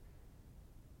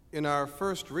In our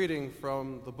first reading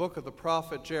from the book of the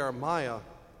prophet Jeremiah,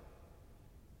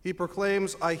 he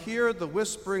proclaims, "I hear the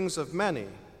whisperings of many,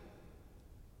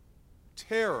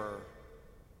 terror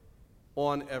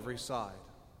on every side."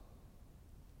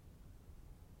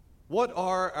 What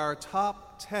are our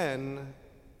top 10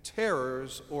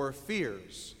 terrors or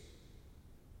fears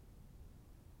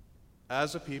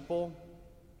as a people,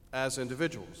 as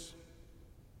individuals?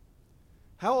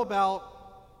 How about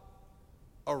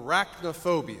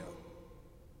arachnophobia?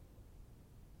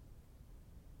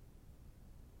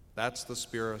 That's the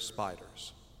spear of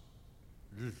spiders.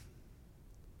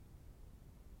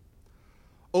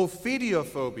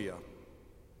 Ophidiophobia.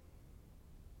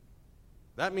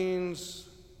 That means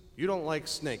you don't like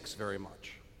snakes very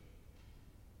much.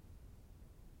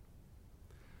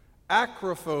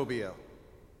 Acrophobia.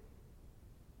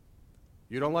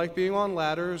 You don't like being on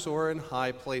ladders or in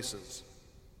high places.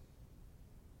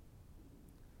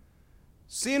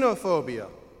 Xenophobia.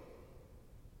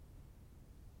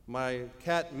 My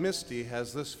cat Misty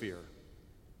has this fear.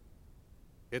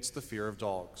 It's the fear of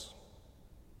dogs.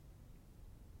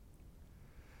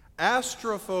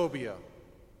 Astrophobia.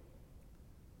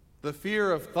 The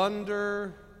fear of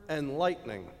thunder and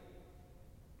lightning.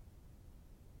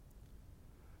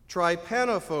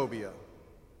 Trypanophobia.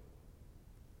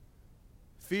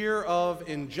 Fear of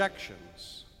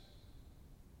injections.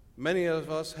 Many of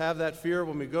us have that fear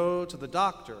when we go to the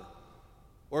doctor,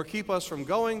 or keep us from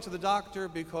going to the doctor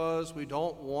because we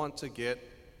don't want to get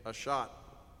a shot.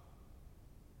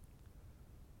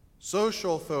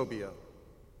 Social phobia.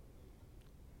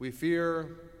 We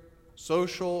fear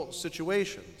social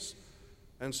situations,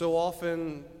 and so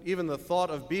often even the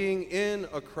thought of being in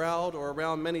a crowd or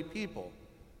around many people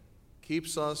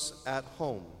keeps us at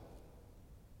home.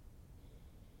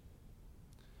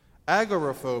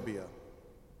 Agoraphobia.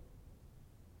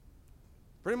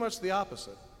 Pretty much the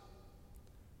opposite.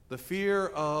 The fear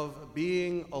of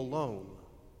being alone.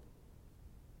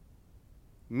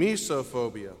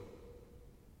 Mesophobia.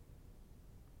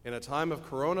 In a time of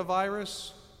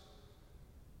coronavirus,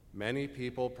 many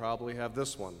people probably have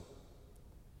this one.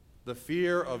 The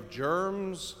fear of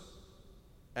germs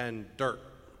and dirt.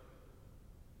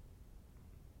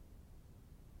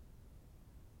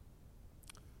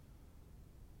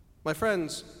 My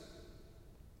friends,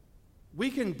 we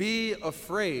can be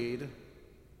afraid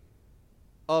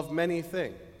of many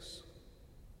things.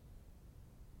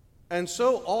 And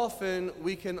so often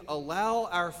we can allow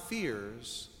our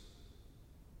fears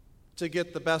to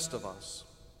get the best of us.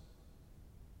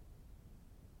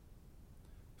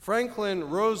 Franklin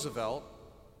Roosevelt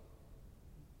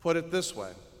put it this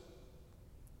way: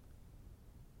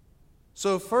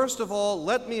 "So first of all,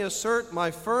 let me assert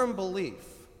my firm belief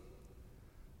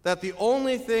that the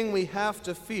only thing we have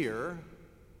to fear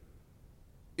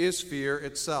is fear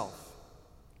itself.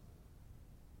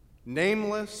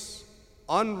 Nameless,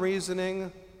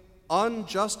 unreasoning,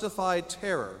 unjustified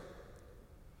terror,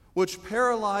 which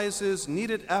paralyzes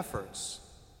needed efforts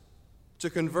to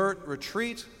convert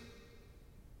retreat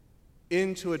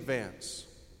into advance.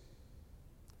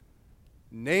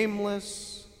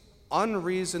 Nameless,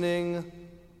 unreasoning,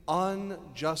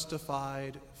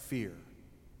 unjustified fear."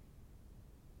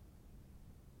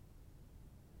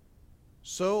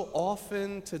 So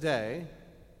often today,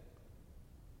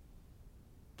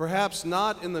 perhaps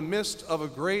not in the midst of a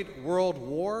great world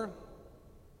war,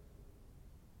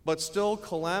 but still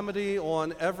calamity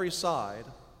on every side,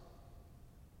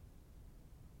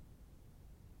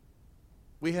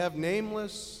 we have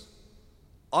nameless,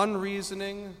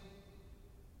 unreasoning,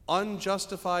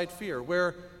 unjustified fear,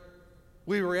 where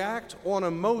we react on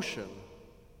emotion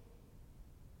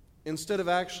instead of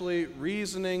actually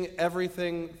reasoning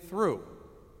everything through.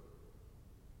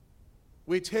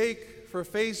 We take for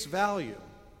face value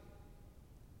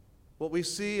what we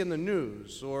see in the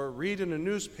news or read in a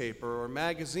newspaper or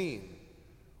magazine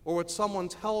or what someone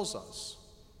tells us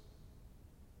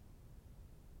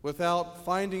without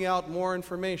finding out more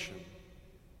information,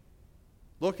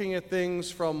 looking at things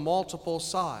from multiple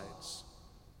sides,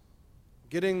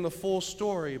 getting the full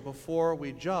story before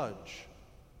we judge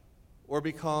or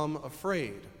become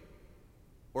afraid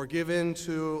or give in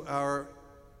to our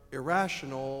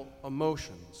irrational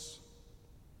emotions.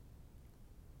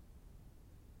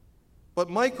 But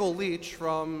Michael Leach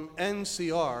from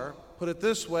NCR put it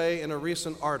this way in a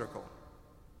recent article: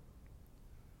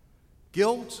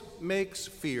 "Guilt makes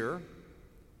fear,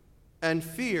 and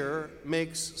fear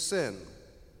makes sin,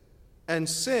 and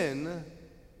sin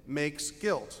makes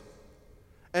guilt,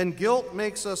 and guilt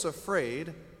makes us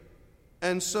afraid,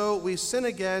 and so we sin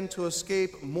again to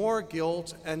escape more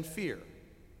guilt and fear."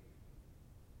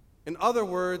 In other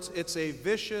words, it's a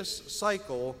vicious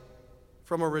cycle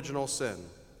from original sin.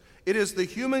 It is the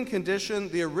human condition,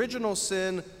 the original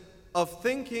sin, of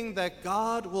thinking that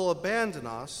God will abandon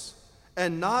us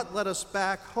and not let us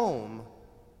back home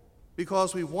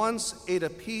because we once ate a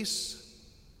piece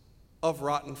of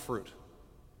rotten fruit.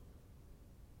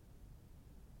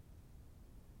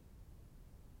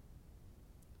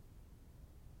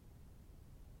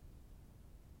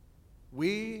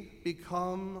 We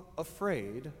become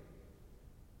afraid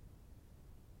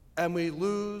and we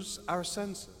lose our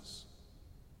senses.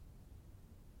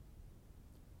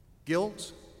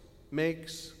 Guilt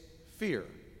makes fear,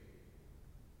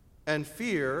 and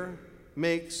fear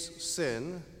makes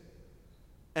sin,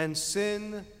 and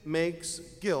sin makes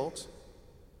guilt,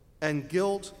 and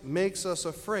guilt makes us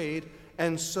afraid,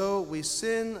 and so we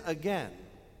sin again.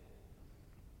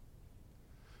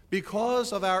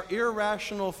 Because of our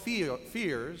irrational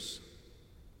fears,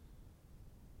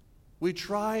 we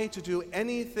try to do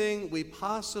anything we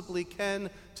possibly can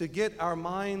to get our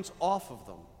minds off of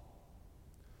them.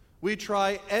 We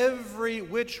try every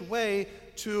which way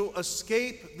to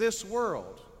escape this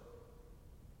world.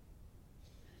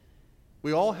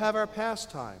 We all have our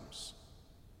pastimes.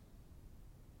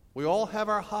 We all have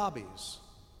our hobbies.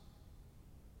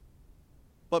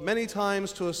 But many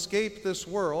times, to escape this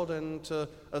world and to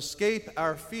escape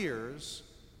our fears,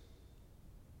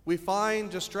 we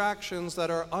find distractions that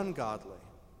are ungodly.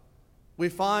 We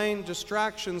find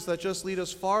distractions that just lead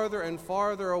us farther and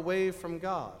farther away from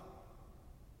God.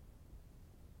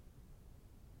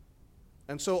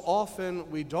 And so often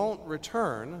we don't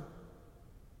return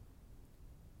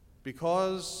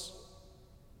because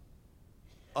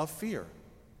of fear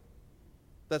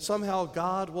that somehow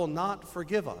God will not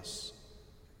forgive us,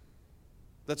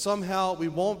 that somehow we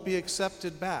won't be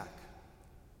accepted back,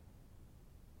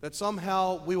 that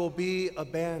somehow we will be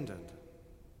abandoned.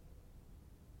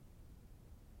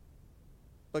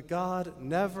 But God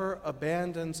never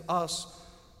abandons us.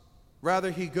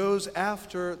 Rather, he goes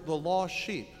after the lost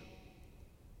sheep.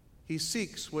 He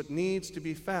seeks what needs to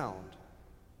be found.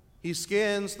 He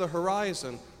scans the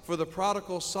horizon for the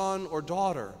prodigal son or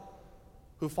daughter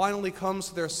who finally comes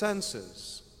to their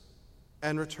senses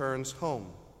and returns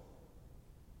home.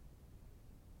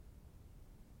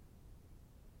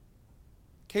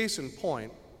 Case in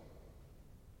point,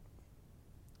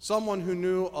 someone who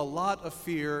knew a lot of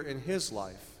fear in his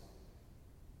life.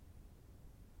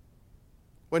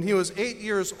 When he was 8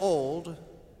 years old,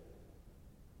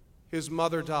 his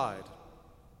mother died.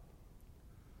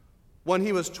 When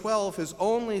he was 12, his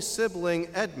only sibling,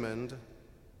 Edmund,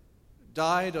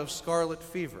 died of scarlet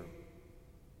fever.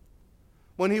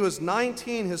 When he was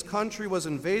 19, his country was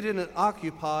invaded and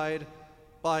occupied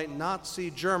by Nazi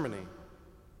Germany.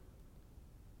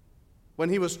 When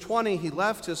he was 20, he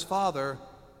left his father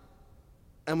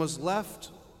and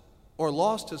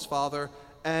lost his father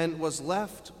and was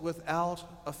left without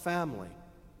a family.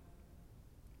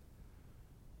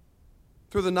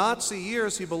 Through the Nazi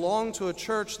years, he belonged to a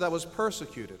church that was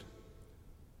persecuted.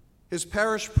 His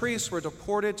parish priests were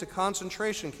deported to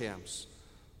concentration camps,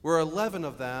 where 11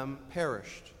 of them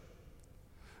perished.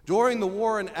 During the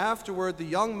war and afterward, the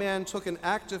young man took an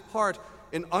active part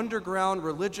in underground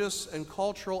religious and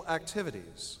cultural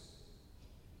activities.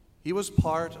 He was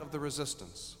part of the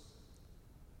resistance.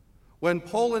 When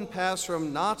Poland passed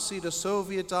from Nazi to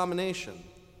Soviet domination,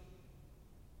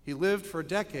 he lived for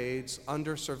decades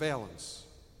under surveillance.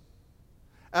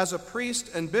 As a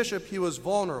priest and bishop, he was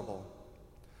vulnerable.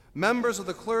 Members of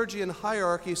the clergy and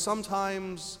hierarchy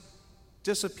sometimes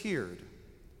disappeared,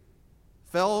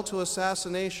 fell to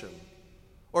assassination,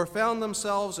 or found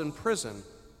themselves in prison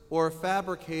or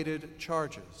fabricated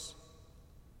charges.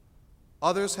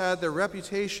 Others had their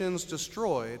reputations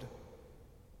destroyed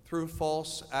through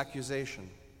false accusation.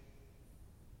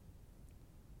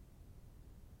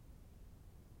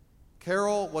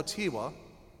 Karol Wojtyła,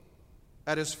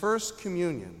 at his first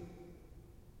communion,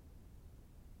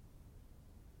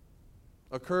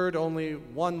 occurred only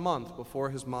 1 month before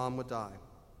his mom would die.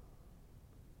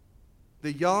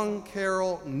 The young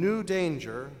Karol knew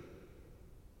danger,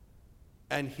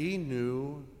 and he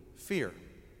knew fear.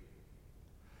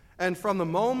 And from the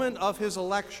moment of his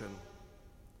election,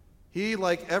 he,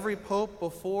 like every pope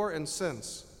before and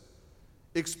since,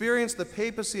 experienced the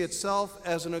papacy itself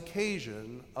as an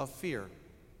occasion of fear.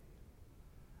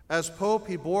 As Pope,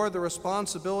 he bore the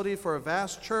responsibility for a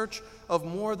vast church of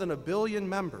more than 1 billion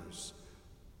members,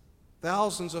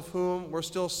 thousands of whom were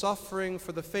still suffering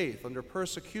for the faith under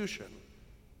persecution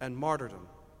and martyrdom.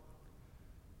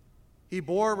 He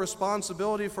bore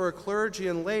responsibility for a clergy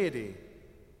and laity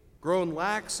grown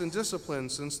lax in discipline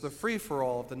since the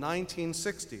free-for-all of the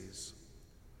 1960s.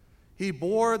 He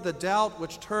bore the doubt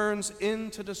which turns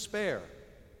into despair.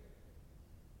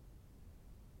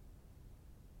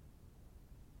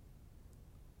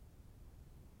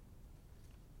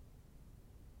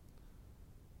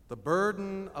 The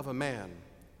burden of a man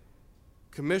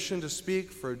commissioned to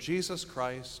speak for Jesus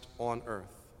Christ on earth.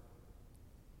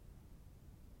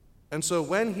 And so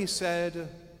when he said,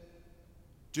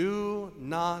 "Do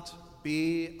not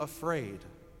be afraid,"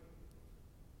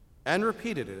 and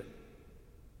repeated it,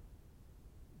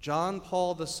 John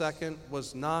Paul II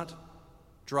was not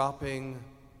dropping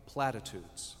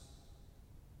platitudes.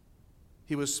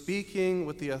 He was speaking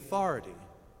with the authority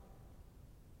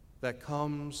that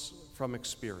comes from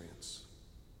experience.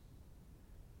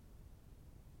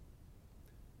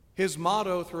 His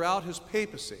motto throughout his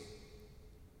papacy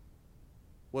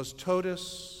was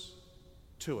totus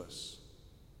tuus,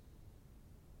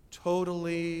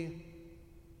 totally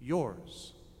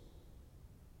yours.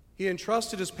 He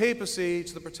entrusted his papacy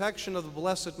to the protection of the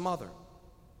Blessed Mother.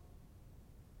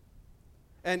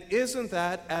 And isn't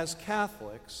that, as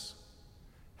Catholics,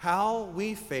 how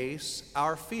we face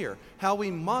our fear, how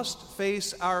we must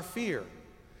face our fear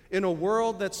in a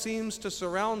world that seems to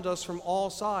surround us from all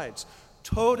sides?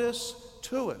 Totus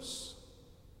tuus.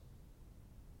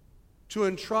 To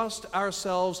entrust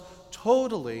ourselves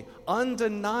totally,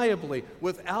 undeniably,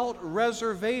 without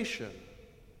reservation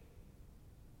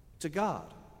to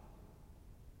God.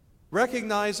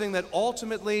 Recognizing that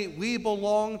ultimately we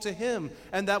belong to Him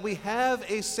and that we have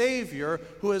a Savior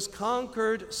who has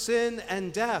conquered sin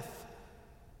and death.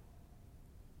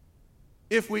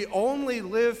 If we only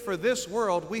live for this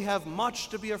world, we have much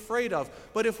to be afraid of.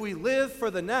 But if we live for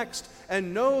the next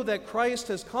and know that Christ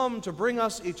has come to bring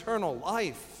us eternal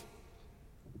life,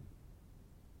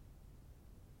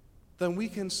 then we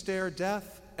can stare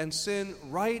death and sin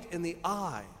right in the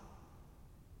eye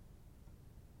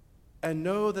and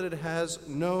know that it has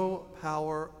no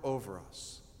power over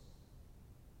us.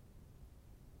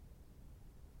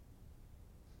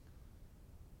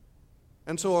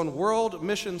 And so on World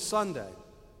Mission Sunday,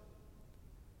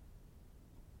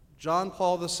 John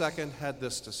Paul II had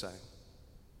this to say: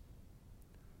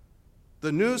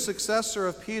 "The new successor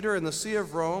of Peter in the See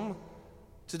of Rome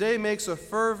today makes a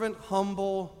fervent,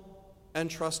 humble, and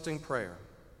trusting prayer.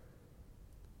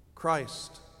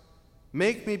 Christ,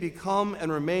 make me become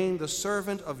and remain the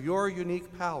servant of your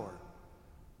unique power,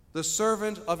 the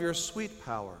servant of your sweet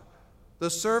power, the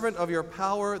servant of your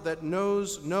power that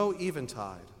knows no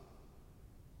eventide.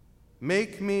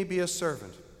 Make me be a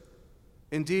servant,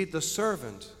 indeed the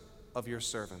servant of your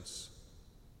servants.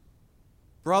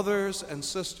 Brothers and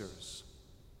sisters,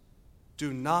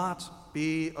 do not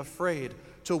be afraid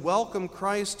to welcome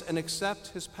Christ and accept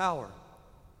his power.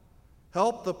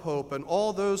 Help the Pope and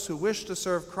all those who wish to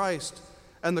serve Christ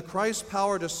and the Christ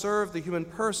power to serve the human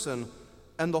person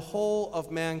and the whole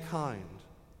of mankind.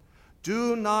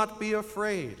 Do not be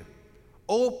afraid.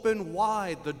 Open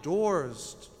wide the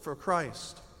doors for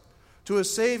Christ. To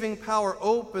his saving power,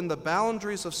 open the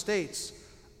boundaries of states,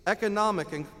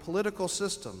 economic and political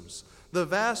systems, the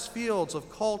vast fields of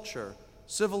culture,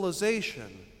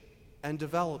 civilization, and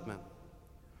development.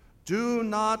 Do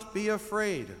not be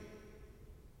afraid.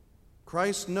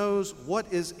 Christ knows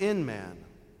what is in man.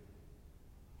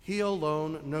 He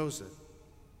alone knows it.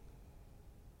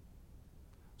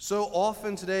 So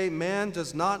often today, man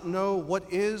does not know what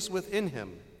is within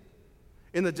him,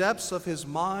 in the depths of his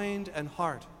mind and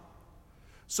heart.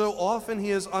 So often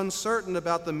he is uncertain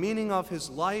about the meaning of his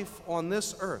life on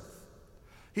this earth.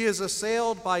 He is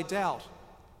assailed by doubt,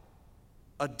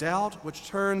 a doubt which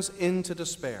turns into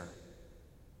despair.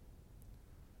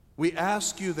 We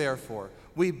ask you, therefore,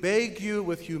 we beg you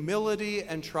with humility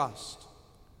and trust,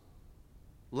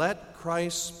 let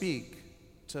Christ speak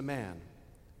to man.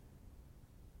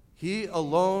 He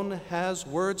alone has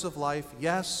words of life,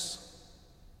 yes,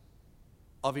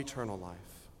 of eternal life.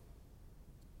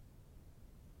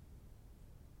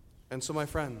 And so, my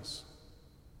friends,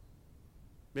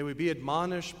 may we be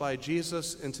admonished by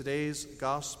Jesus in today's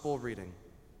gospel reading.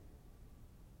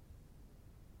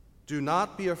 Do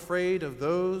not be afraid of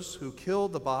those who kill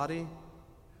the body,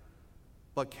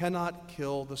 but cannot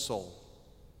kill the soul.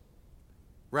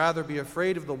 Rather, be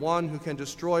afraid of the one who can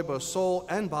destroy both soul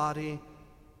and body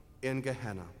in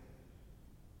Gehenna.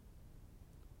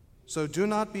 So do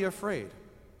not be afraid.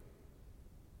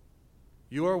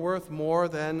 You are worth more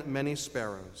than many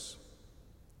sparrows.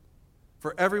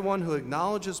 For everyone who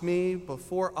acknowledges me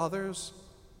before others,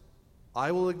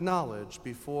 I will acknowledge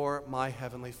before my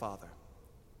heavenly Father.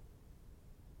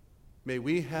 May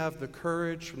we have the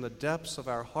courage from the depths of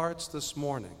our hearts this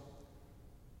morning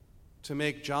to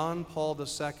make John Paul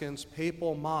II's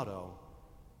papal motto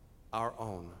our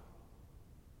own.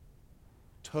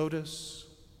 Totus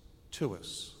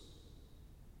tuus.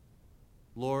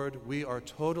 Lord, we are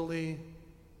totally,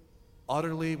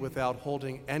 utterly without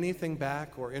holding anything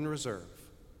back or in reserve.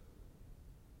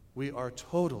 We are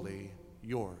totally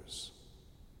yours.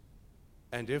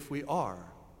 And if we are,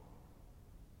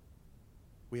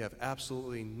 we have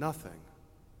absolutely nothing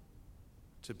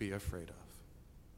to be afraid of.